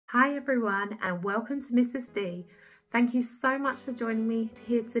Hi everyone and welcome to Mrs. D. Thank you so much for joining me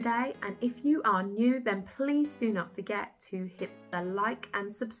here today, and if you are new then please do not forget to hit the like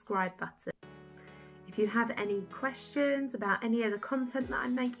and subscribe button. If you have any questions about any of the content that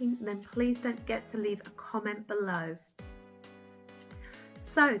I'm making, then please don't forget to leave a comment below.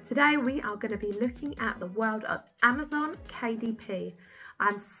 So today we are going to be looking at the world of Amazon KDP.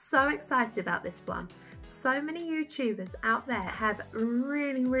 I'm so excited about this one. So many YouTubers out there have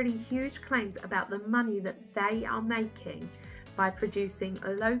really huge claims about the money that they are making by producing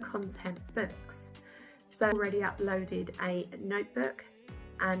low content books. So I already uploaded a notebook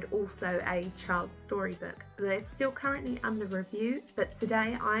and also a child's storybook. They're still currently under review, but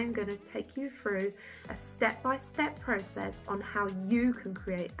today I'm going to take you through a step-by-step process on how you can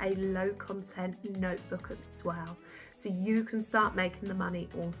create a low content notebook as well, so you can start making the money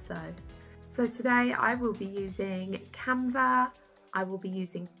also. So today I will be using Canva, I will be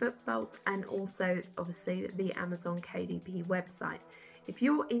using BookBolt, and also obviously the Amazon KDP website. If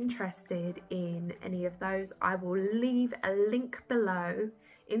you're interested in any of those, I will leave a link below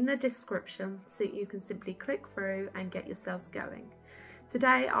in the description so you can simply click through and get yourselves going.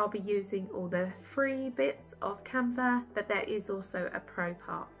 Today I'll be using all the free bits of Canva, but there is also a pro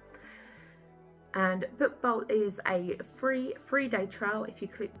part. And BookBolt is a free 3-day trial if you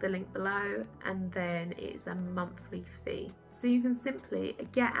click the link below, and then it's a monthly fee. So you can simply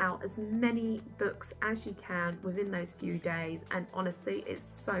get out as many books as you can within those few days, and honestly it's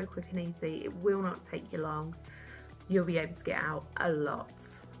so quick and easy. It will not take you long. You'll be able to get out a lot.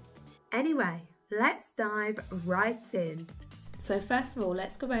 Anyway, let's dive right in. So first of all,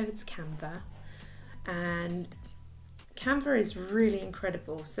 let's go over to Canva, and Canva is really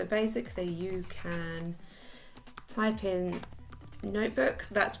incredible. So basically you can type in notebook.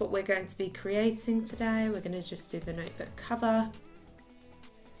 That's what we're going to be creating today. We're going to just do the notebook cover,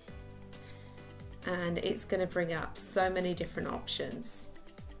 and it's going to bring up so many different options,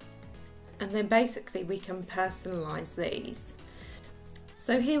 and then basically we can personalize these.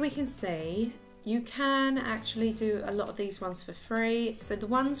 So here we can see you can actually do a lot of these ones for free. So the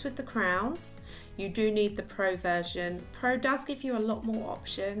ones with the crowns, you do need the Pro version. Pro does give you a lot more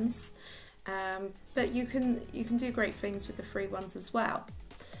options, but you can do great things with the free ones as well.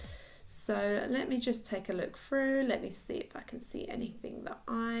 So let me just take a look through. Let me see if I can see anything that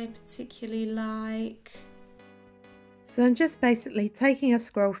I particularly like. So I'm just basically taking a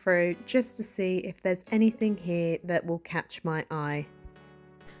scroll through just to see if there's anything here that will catch my eye.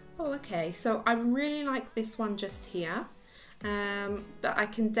 Oh, okay, so I really like this one just here, but I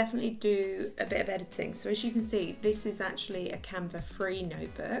can definitely do a bit of editing. So as you can see, this is actually a Canva free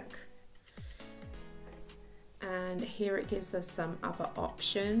notebook, and here it gives us some other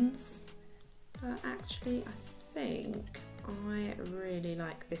options, but actually I think I really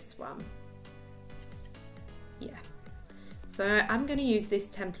like this one. Yeah, so I'm going to use this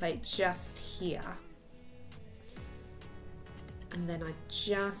template just here. And then I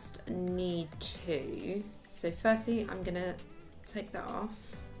just need to, so firstly I'm going to take that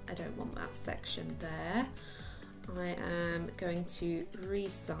off. I don't want that section there. I am going to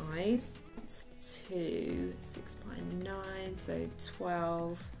resize to 6x9, so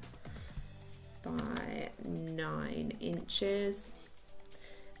 12 by 9 inches.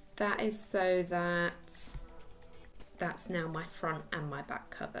 That is so that that's now my front and my back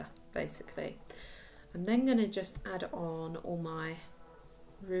cover basically. I'm then going to just add on all my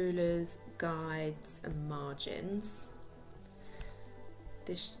rulers, guides and margins.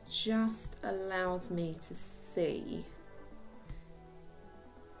 This just allows me to see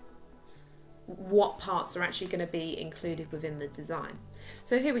what parts are actually going to be included within the design.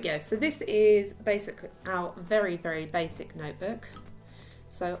 So here we go. So this is basically our very basic notebook.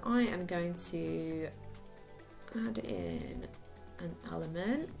 So I am going to add in an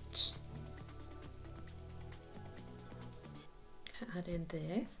element. Add in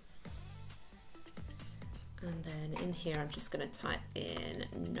this, and then in here I'm just going to type in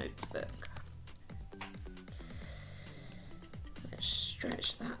notebook. Let's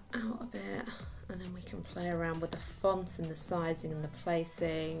stretch that out a bit, and then we can play around with the fonts and the sizing and the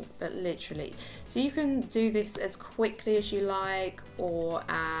placing, but literally, so you can do this as quickly as you like, or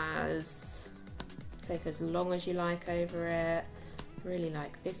take as long as you like over it. Really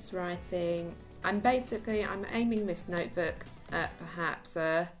like this writing. I'm aiming this notebook at perhaps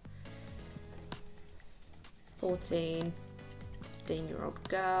a 15 year old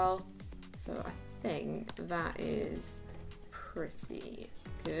girl, so I think that is pretty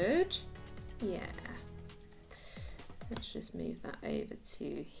good. Yeah, let's just move that over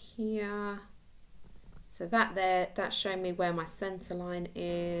to here. So that there, that's showing me where my centre line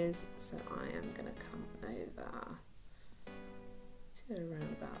is. So I am going to come over to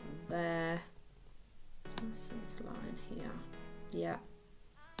around about there. It's my centre line here. Yeah,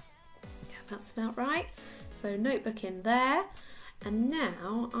 that's about right. So notebook in there. And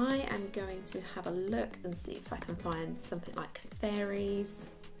now I am going to have a look and see if I can find something like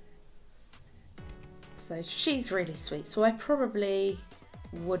fairies. So she's really sweet. So I probably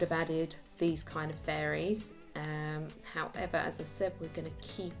would have added these kind of fairies. However, as I said, we're going to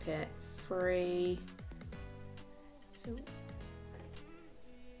keep it free. So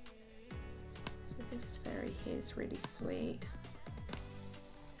this fairy here is really sweet.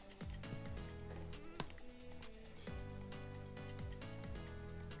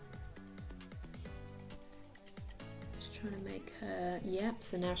 Just trying to make her, yep,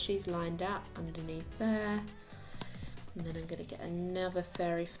 so now she's lined up underneath there. And then I'm going to get another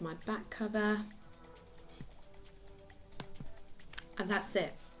fairy for my back cover. And that's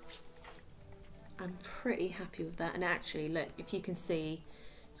it. I'm pretty happy with that. And actually, look, if you can see,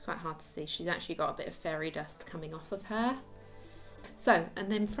 it's quite hard to see, she's actually got a bit of fairy dust coming off of her. So, and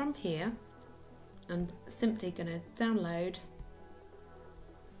then from here, I'm simply going to download.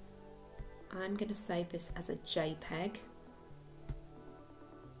 I'm going to save this as a JPEG.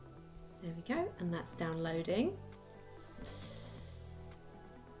 There we go, and that's downloading.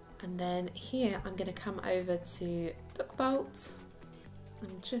 And then here I'm going to come over to BookBolt.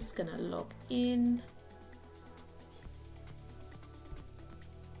 I'm just going to log in.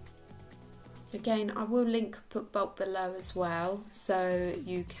 Again, I will link BookBolt below as well, so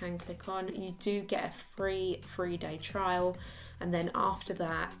you can click on. You do get a free 3-day trial, and then after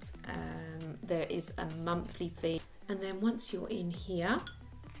that there is a monthly fee. And then once you're in here,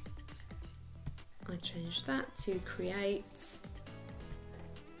 I change that to create.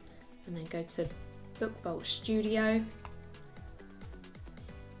 And then go to BookBolt Studio.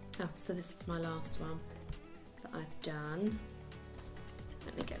 Oh, so this is my last one that I've done.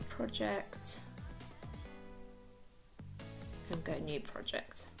 Let me get project and go new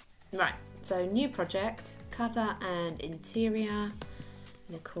project. Right, so new project, cover and interior. I'm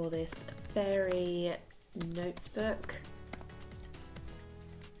going to call this Fairy Notebook.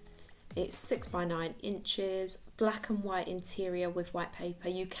 It's 6 by 9 inches, black and white interior with white paper.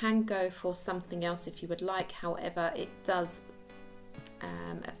 You can go for something else if you would like, however it does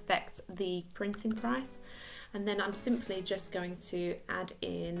affect the printing price. And then I'm simply just going to add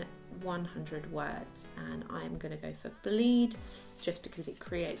in 100 words, and I am going to go for bleed just because it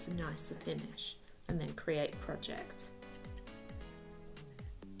creates a nicer finish, and then create project.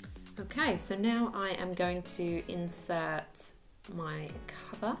 Okay, so now I am going to insert my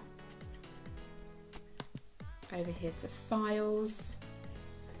cover. Over here to files,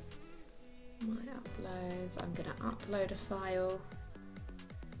 my uploads, I'm going to upload a file,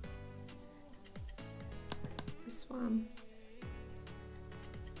 this one,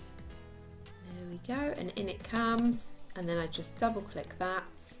 there we go, and in it comes, and then I just double click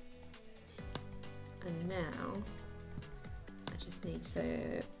that, and now I just need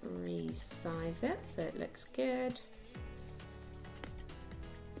to resize it so it looks good.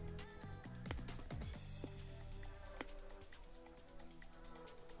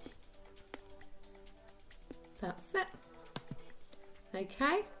 That's it.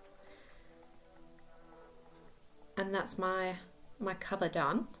 Okay. And that's my cover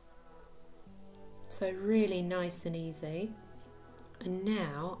done. So really nice and easy. And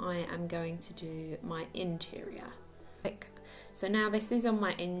now I am going to do my interior. So now this is on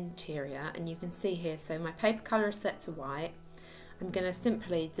my interior, and you can see here, so my paper colour is set to white. I'm going to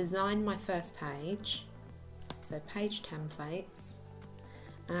simply design my first page. So page templates,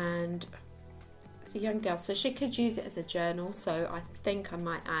 and it's a young girl, so she could use it as a journal, so I think I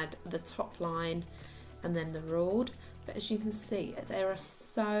might add the top line and then the ruled. But as you can see, there are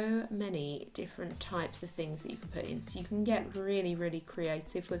so many different types of things that you can put in, so you can get really, really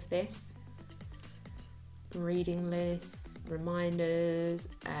creative with this. Reading lists, reminders,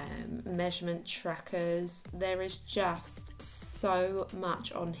 measurement trackers. There is just so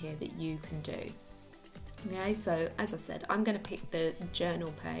much on here that you can do. Okay, so as I said, I'm going to pick the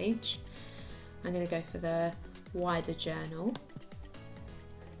journal page. I'm going to go for the wider journal,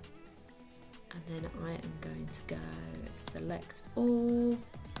 and then I am going to go select all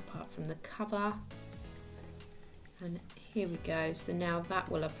apart from the cover, and here we go. So now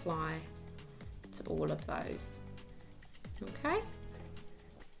that will apply to all of those. Okay,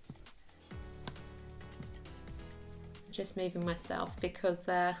 just moving myself because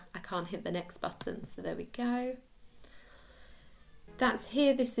I can't hit the next button, so there we go. that's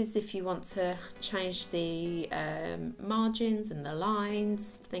here. This is if you want to change the margins and the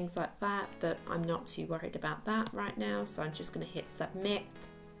lines, things like that, but I'm not too worried about that right now, so I'm just going to hit submit,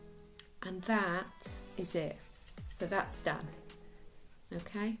 and that is it. So that's done.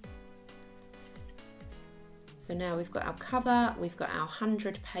 Okay, so now we've got our cover, we've got our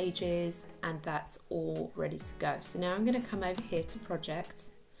 100 pages, and that's all ready to go. So now I'm going to come over here to project.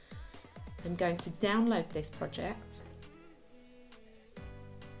 I'm going to download this project,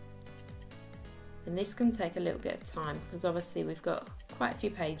 and this can take a little bit of time because obviously we've got quite a few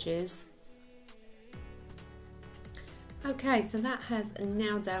pages. Okay, so that has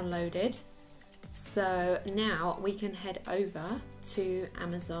now downloaded. So now we can head over to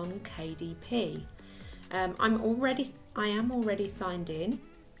Amazon KDP. I am already signed in.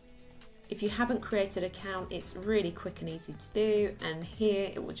 If you haven't created an account, it's really quick and easy to do, and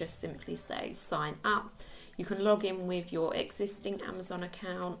here it will just simply say sign up. You can log in with your existing Amazon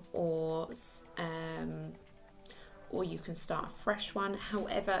account, or you can start a fresh one.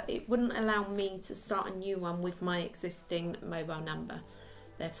 However, it wouldn't allow me to start a new one with my existing mobile number.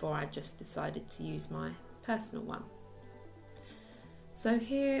 Therefore, I just decided to use my personal one. So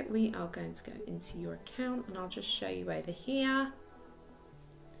here we are going to go into your account, and I'll just show you over here.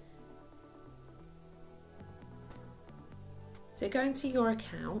 So go into your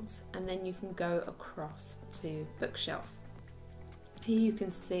account, and then you can go across to Bookshelf. Here you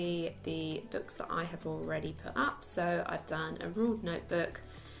can see the books that I have already put up. So I've done a ruled notebook,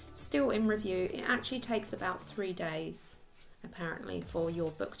 still in review. It actually takes about 3 days apparently for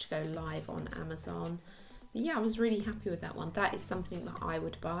your book to go live on Amazon. But yeah, I was really happy with that one. That is something that I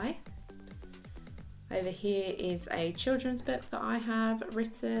would buy. Over here is a children's book that I have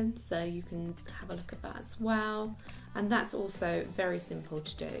written, so you can have a look at that as well. And that's also very simple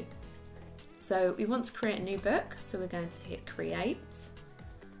to do. So we want to create a new book, so we're going to hit create.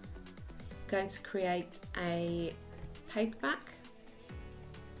 Going to create a paperback.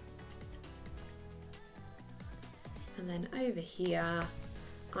 And then over here,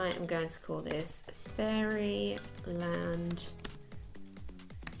 I am going to call this Fairyland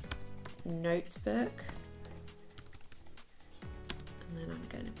Notebook. And then I'm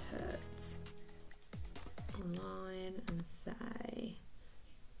going to put online and say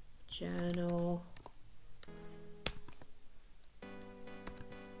journal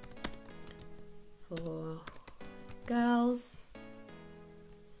for girls.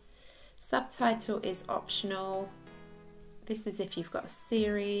 Subtitle is optional. This is if you've got a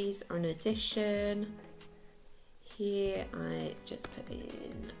series or an edition. Here I just put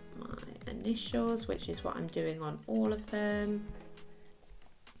in my initials, which is what I'm doing on all of them.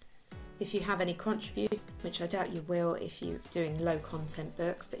 If you have any contributors, which I doubt you will if you're doing low content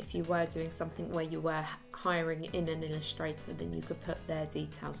books, but if you were doing something where you were hiring in an illustrator, then you could put their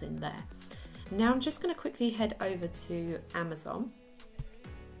details in there. Now I'm just going to quickly head over to Amazon.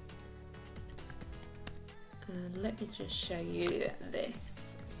 And let me just show you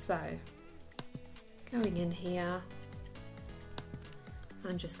this. So going in here,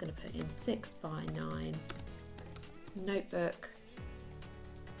 I'm just going to put in 6x9 notebook.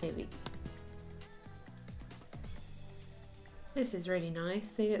 Here we go. This is really nice.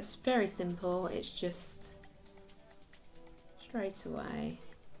 See, it's very simple. It's just straight away.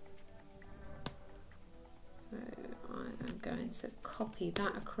 So I am going to copy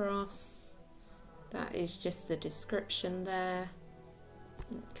that across. That is just the description there.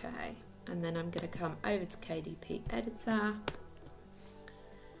 Okay, and then I'm going to come over to KDP editor.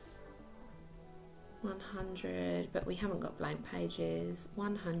 100, but we haven't got blank pages.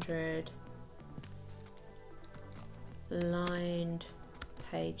 100 lined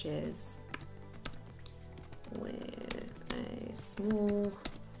pages with a small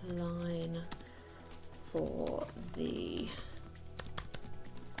line for the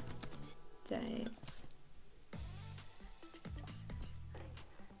date.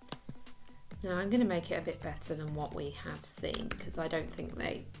 Now I'm going to make it a bit better than what we have seen because I don't think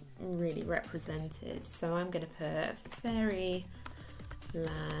they really represented. So I'm going to put Fairyland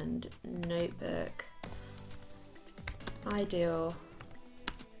Notebook, ideal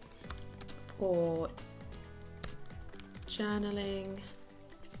for journaling,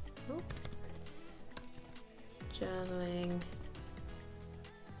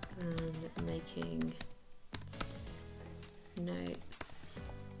 and making notes.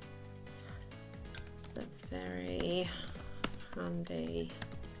 It's a very handy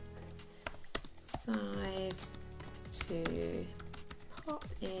size to pop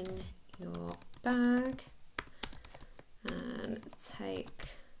in your bag and take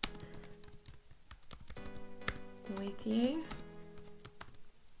with you.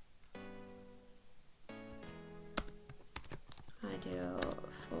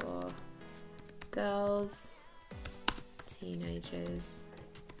 girls, teenagers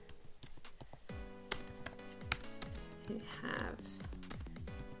who have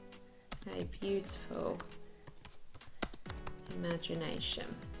a beautiful imagination.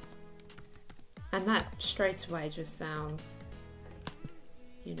 And that straight away just sounds,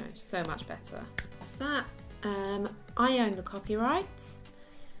 you know, so much better. That's that. I own the copyright.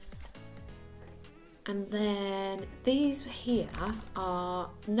 And then these here are,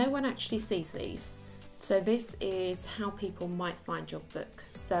 no one actually sees these. So this is how people might find your book.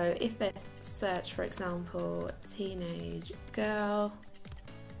 So if they search, for example, teenage girl,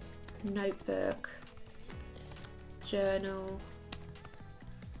 notebook, journal,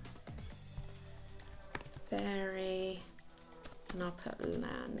 fairy, and I'll put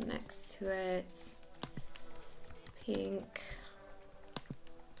land next to it, pink,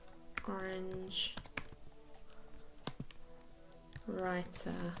 orange,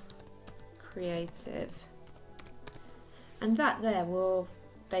 writer, creative, and that there will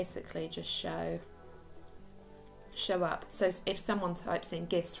basically just show up. So if someone types in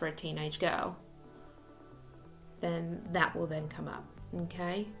gifts for a teenage girl, then that will then come up.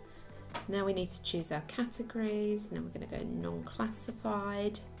 Okay, now we need to choose our categories. Now we're going to go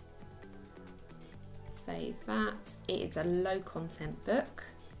non-classified, save that. It is a low content book.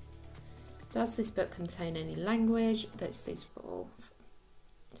 Does this book contain any language that's suitable?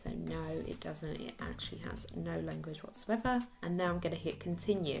 So no, it doesn't. It actually has no language whatsoever. And now I'm going to hit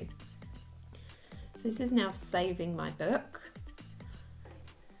continue. So this is now saving my book.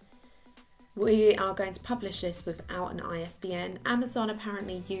 We are going to publish this without an ISBN. Amazon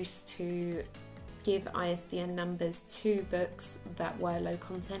apparently used to give ISBN numbers to books that were low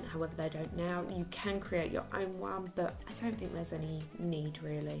content, however they don't now. You can create your own one, but I don't think there's any need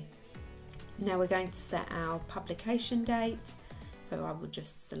really. Now we're going to set our publication date, so I will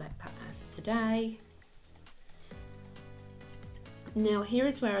just select that as today. Now here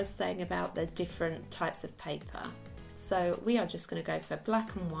is where I was saying about the different types of paper. So we are just going to go for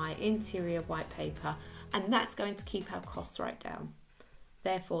black and white, interior white paper, and that's going to keep our costs right down.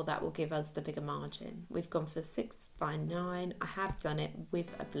 Therefore that will give us the bigger margin. We've gone for 6x9. I have done it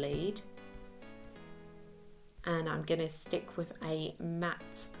with a bleed, and I'm going to stick with a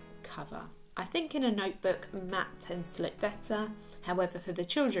matte cover. I think in a notebook matte tends to look better. However, for the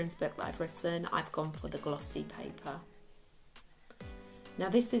children's book that I've written, I've gone for the glossy paper. Now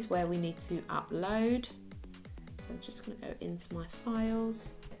this is where we need to upload. So I'm just going to go into my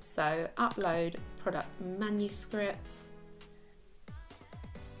files. So upload product manuscript.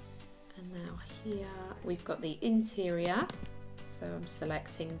 And now here we've got the interior. So I'm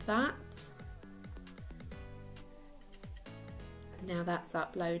selecting that. Now that's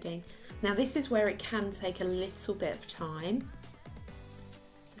uploading. Now this is where it can take a little bit of time.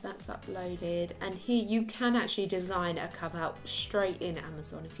 So that's uploaded, and here you can actually design a cover straight in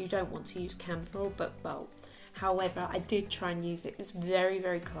Amazon if you don't want to use Canva or BookBolt. However, I did try and use it. It was very,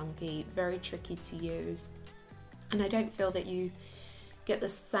 very clunky, very tricky to use. And I don't feel that you get the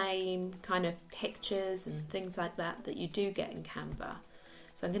same kind of pictures and things like that that you do get in Canva.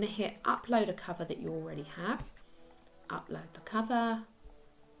 So I'm going to hit upload a cover that you already have. Upload the cover,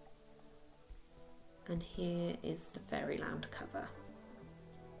 and here is the Fairyland cover,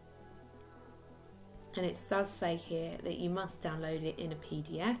 and it does say here that you must download it in a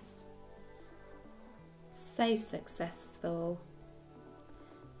PDF. Save successful,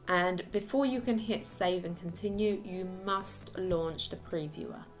 and before you can hit save and continue, you must launch the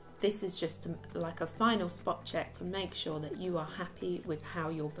previewer. This is just like a final spot check to make sure that you are happy with how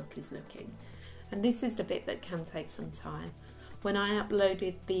your book is looking. And this is the bit that can take some time. When I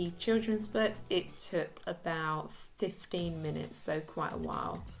uploaded the children's book, it took about 15 minutes, so quite a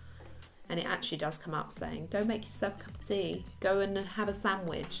while. And it actually does come up saying, go make yourself a cup of tea, go and have a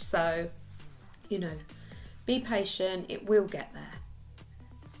sandwich. So, you know, be patient, it will get there.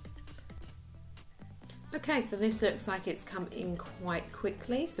 Okay, so this looks like it's come in quite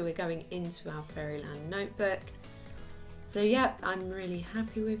quickly. So we're going into our Fairyland notebook. So yeah, I'm really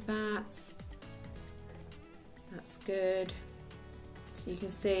happy with that. That's good. So you can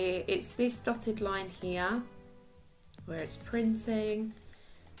see it's this dotted line here where it's printing,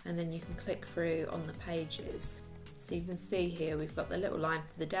 and then you can click through on the pages. So you can see here we've got the little line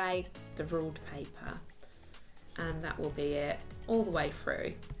for the day, the ruled paper, and that will be it all the way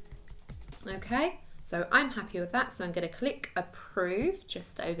through. Okay, so I'm happy with that, so I'm going to click approve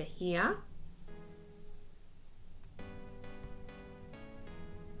just over here.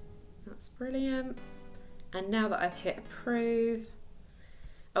 That's brilliant. And now that I've hit approve,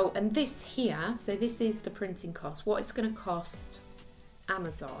 oh, and this here, so this is the printing cost, what it's going to cost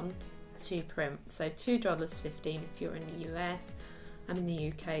Amazon to print. So $2.15 if you're in the US. I'm in the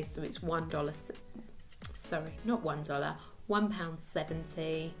UK, so it's $1. Sorry, not $1, £1.70.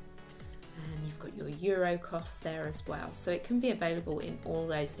 And you've got your euro costs there as well. So it can be available in all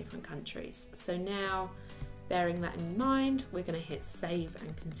those different countries. So now, bearing that in mind, we're going to hit save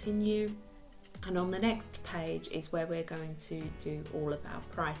and continue. And on the next page is where we're going to do all of our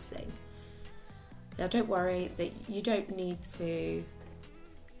pricing. Now don't worry that you don't need to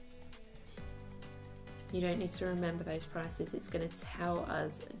remember those prices. It's going to tell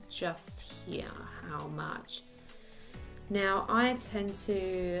us just here how much. Now I tend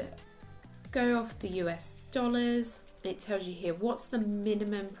to go off the US dollars. It tells you here what's the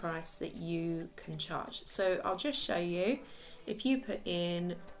minimum price that you can charge. So I'll just show you. If you put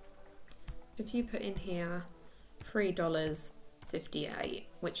in here $3.58,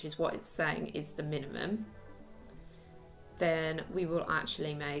 which is what it's saying is the minimum, then we will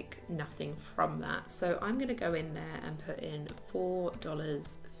actually make nothing from that. So I'm going to go in there and put in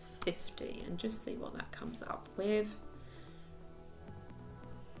 $4.50 and just see what that comes up with.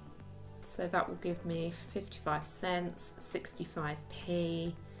 So that will give me 55 cents,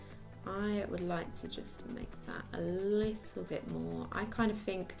 65p. I would like to just make that a little bit more. I kind of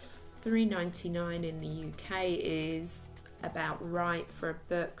think $3.99 in the UK is about right for a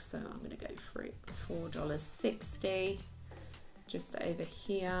book, so I'm going to go for $4.60 just over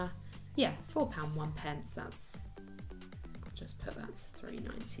here. Yeah, £4.01. That's, I'll just put that to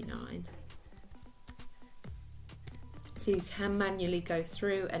 $3.99. So you can manually go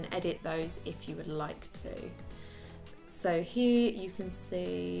through and edit those if you would like to. So here you can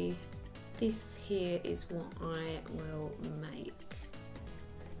see this here is what I will make.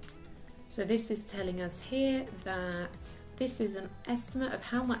 So this is telling us here that this is an estimate of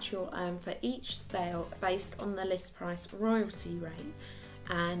how much you'll earn for each sale based on the list price royalty rate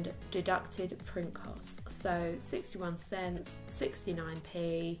and deducted print costs. So 61 cents,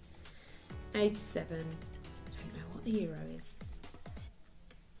 69p, 87, I don't know what the euro is.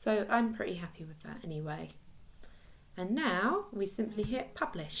 So I'm pretty happy with that anyway. And now we simply hit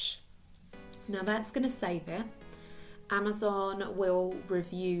publish. Now that's going to save it. Amazon will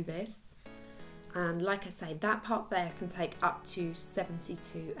review this. And like I say, that part there can take up to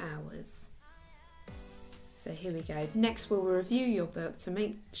 72 hours. So here we go. Next, we'll review your book to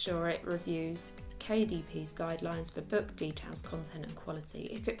make sure it reviews KDP's guidelines for book details, content and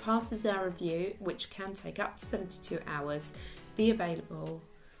quality. If it passes our review, which can take up to 72 hours, it will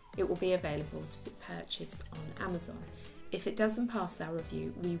be available to be purchased on Amazon. If it doesn't pass our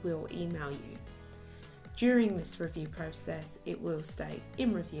review, we will email you. During this review process, it will stay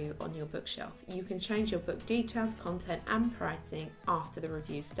in review on your bookshelf. You can change your book details, content and pricing after the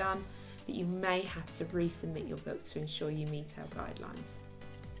review's done, but you may have to resubmit your book to ensure you meet our guidelines.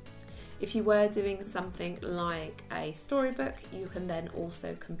 If you were doing something like a storybook, you can then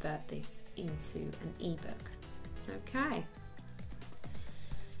also convert this into an ebook. Okay,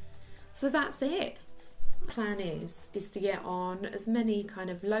 so that's it. Plan is to get on as many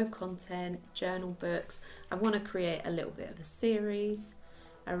kind of low content journal books. I want to create a little bit of a series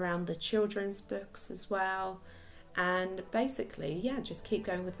around the children's books as well, and basically, yeah, just keep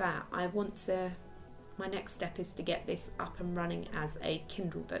going with that. My next step is to get this up and running as a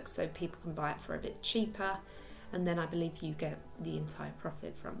Kindle book so people can buy it for a bit cheaper, and then I believe you get the entire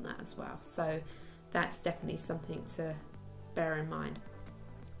profit from that as well. So that's definitely something to bear in mind.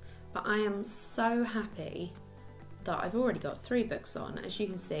 But I am so happy that I've already got 3 books on. As you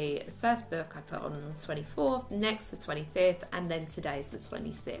can see, the first book I put on the 24th, next the 25th, and then today's the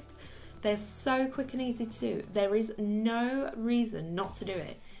 26th. They're so quick and easy to do. There is no reason not to do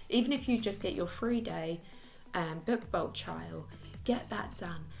it. Even if you just get your free day BookBolt trial, get that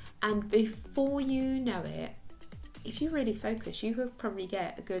done. And before you know it, if you really focus, you could probably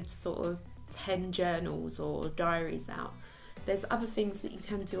get a good sort of 10 journals or diaries out. There's other things that you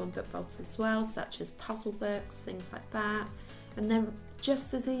can do on BookBolt as well, such as puzzle books, things like that, and they're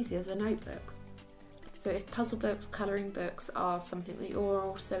just as easy as a notebook. So if puzzle books, colouring books are something that you're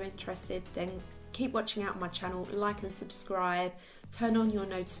also interested, then keep watching out on my channel, like and subscribe, turn on your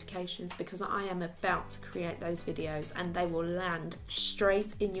notifications, because I am about to create those videos and they will land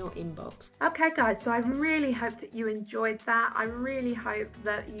straight in your inbox. Okay guys, so I really hope that you enjoyed that. I really hope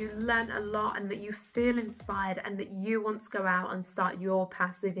that you learned a lot and that you feel inspired and that you want to go out and start your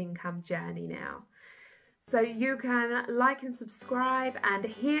passive income journey now. So you can like and subscribe, and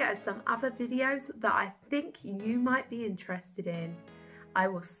here are some other videos that I think you might be interested in. I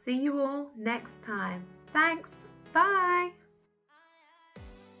will see you all next time. Thanks, bye!